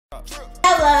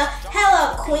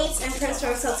Hello Queens and Prince.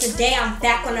 So today I'm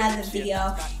back on another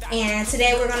video, and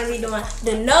today we're going to be doing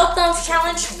the no thumbs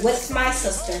challenge with my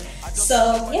sister.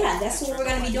 So yeah, that's what we're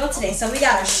going to be doing today. So we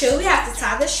got a shoe, we have to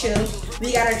tie the shoe,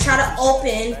 we got to try to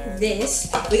open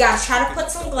this, we got to try to put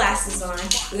some glasses on,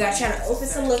 we got to try to open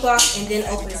some lip gloss, and then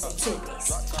open some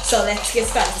toothpaste. So let's get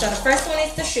started. So the first one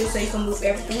is the shoe, so you can move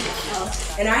everything out.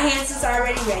 And our hands is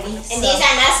already ready. And these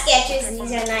are not Skechers,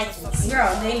 these are Nikes.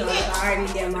 Girl, they know that I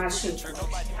already did my shoe.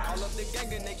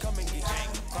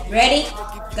 Ready?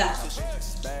 Go.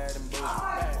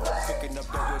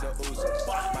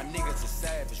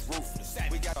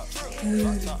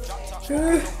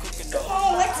 Come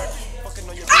on, Lexi.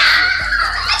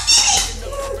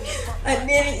 I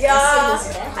did it, y'all.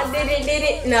 I did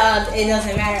it. No, it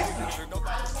doesn't matter.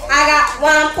 I got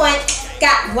 1 point.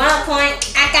 Got 1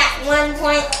 point. I got 1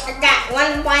 point. I got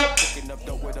 1 point.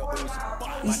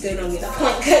 You still don't get a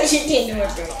point because you didn't do it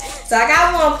right. So I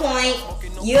got 1 point.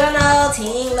 You know,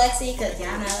 Team Lexi, because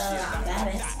y'all know I got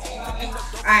it.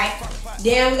 Alright.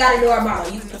 Then we got to do our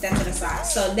bottle. You can put that to the side.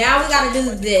 So now we got to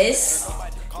do this.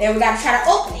 Then we got to try to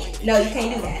open it. No, you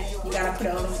can't do that. You got to put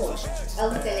it on the floor.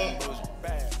 Open it.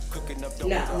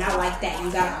 No, not like that.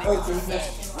 You got to open it.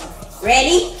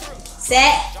 Ready,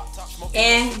 set,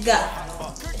 and go.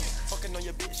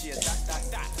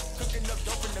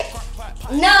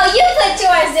 No, you put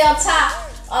yours on top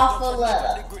off a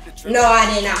little. No,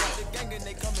 I did not.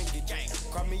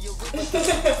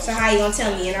 So how you gonna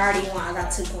tell me? And I already won. I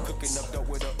got 2 points.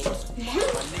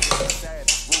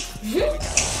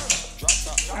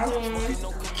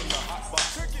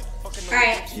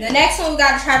 Alright, the next one we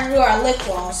gotta try to do our lip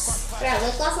gloss. We got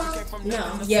lip gloss on?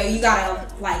 No. Yeah, you gotta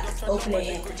like open it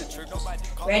in.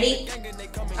 Ready?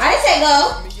 I didn't say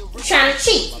go. You're trying to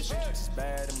cheat.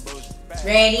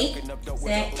 Ready,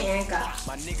 set, and go.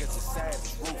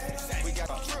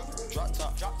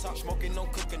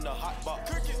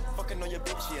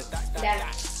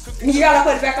 You gotta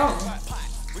put it back on.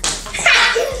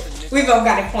 We both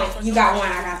got a point. You got 1,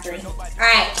 I got 3.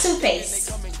 Alright, toothpaste.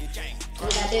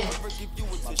 What did I do?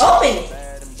 Open it.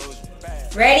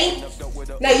 Ready?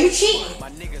 No, you cheating.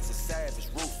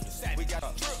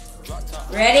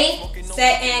 Ready,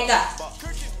 set, and go.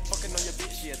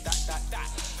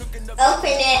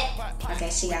 Open it. Okay,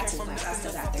 she got 2 points. I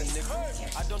still got 3.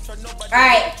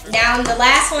 Alright, now the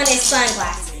last one is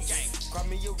sunglasses.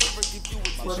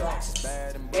 More glasses.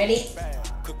 Ready?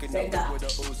 Set, go.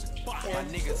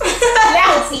 Yeah. That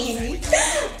was easy.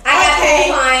 I got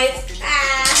 3 points.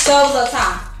 So it was a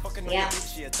tie. Yeah.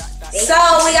 So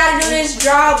we gotta do this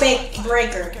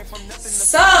breaker.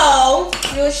 So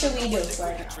what should we do first?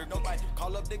 Sorry.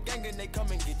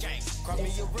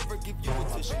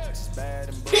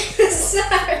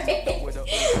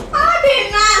 I did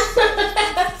not.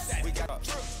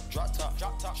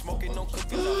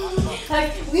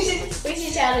 We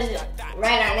should try to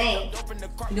write our name.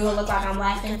 Do it look like I'm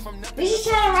laughing? We should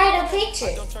try to write a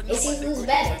picture and see who's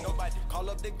better.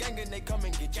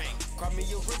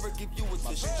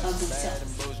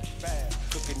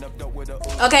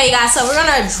 Okay, you guys, so we're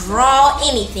gonna draw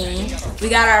anything. We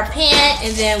got our pen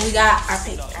and then we got our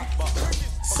paper.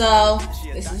 So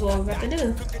this is what we're about to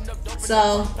do.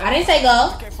 So I didn't say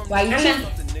go. Why you cheat?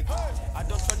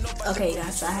 Okay,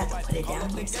 guys, so I have to put it down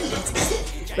here.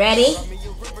 Ready?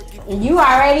 You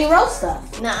already wrote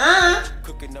stuff. Nuh-uh.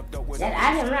 That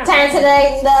I didn't write. Turn to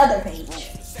the other page.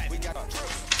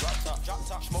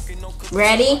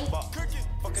 Ready?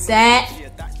 Set.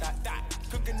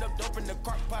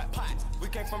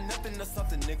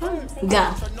 Go.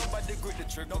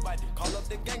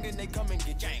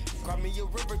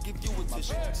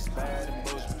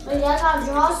 Y'all gotta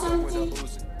draw something?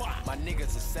 My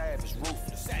niggas are savage,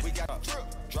 ruthless. We got a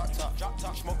drop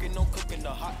top, smoking, no cooking the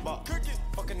hot pot.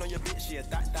 Fucking on your bitch, yeah,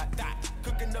 dot.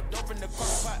 Cooking up dope in the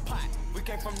crock pot. We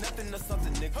came from nothing to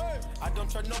something, nigga. I don't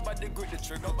trust nobody, grip the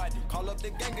trigger. Nobody call up the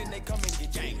gang and they come and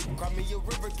get gang. Cry me a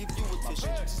river, give you a tissue.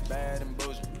 Bad and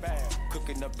bullshit, bad.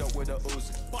 Cooking up dope with a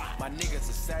Uzi. My niggas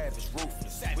are savage,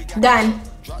 ruthless. We got Done.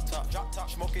 Drop top,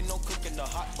 smoking, no cooking the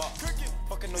hot pot.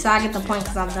 So I get the point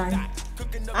because I'm done.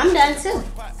 I'm done too.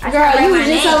 Girl, you was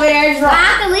just over there Well, I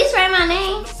drawing. can at least write my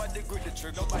name.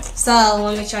 So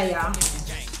let me show y'all.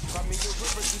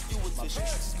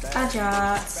 I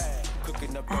dropped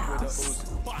a house.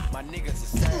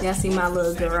 Y'all see my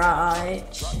little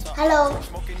garage. Hello.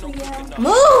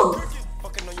 Move!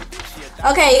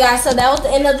 Okay, you guys, so that was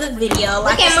the end of the video.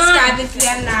 Like and subscribe if you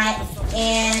have not.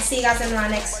 And see you guys in my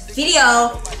next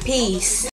video. Peace.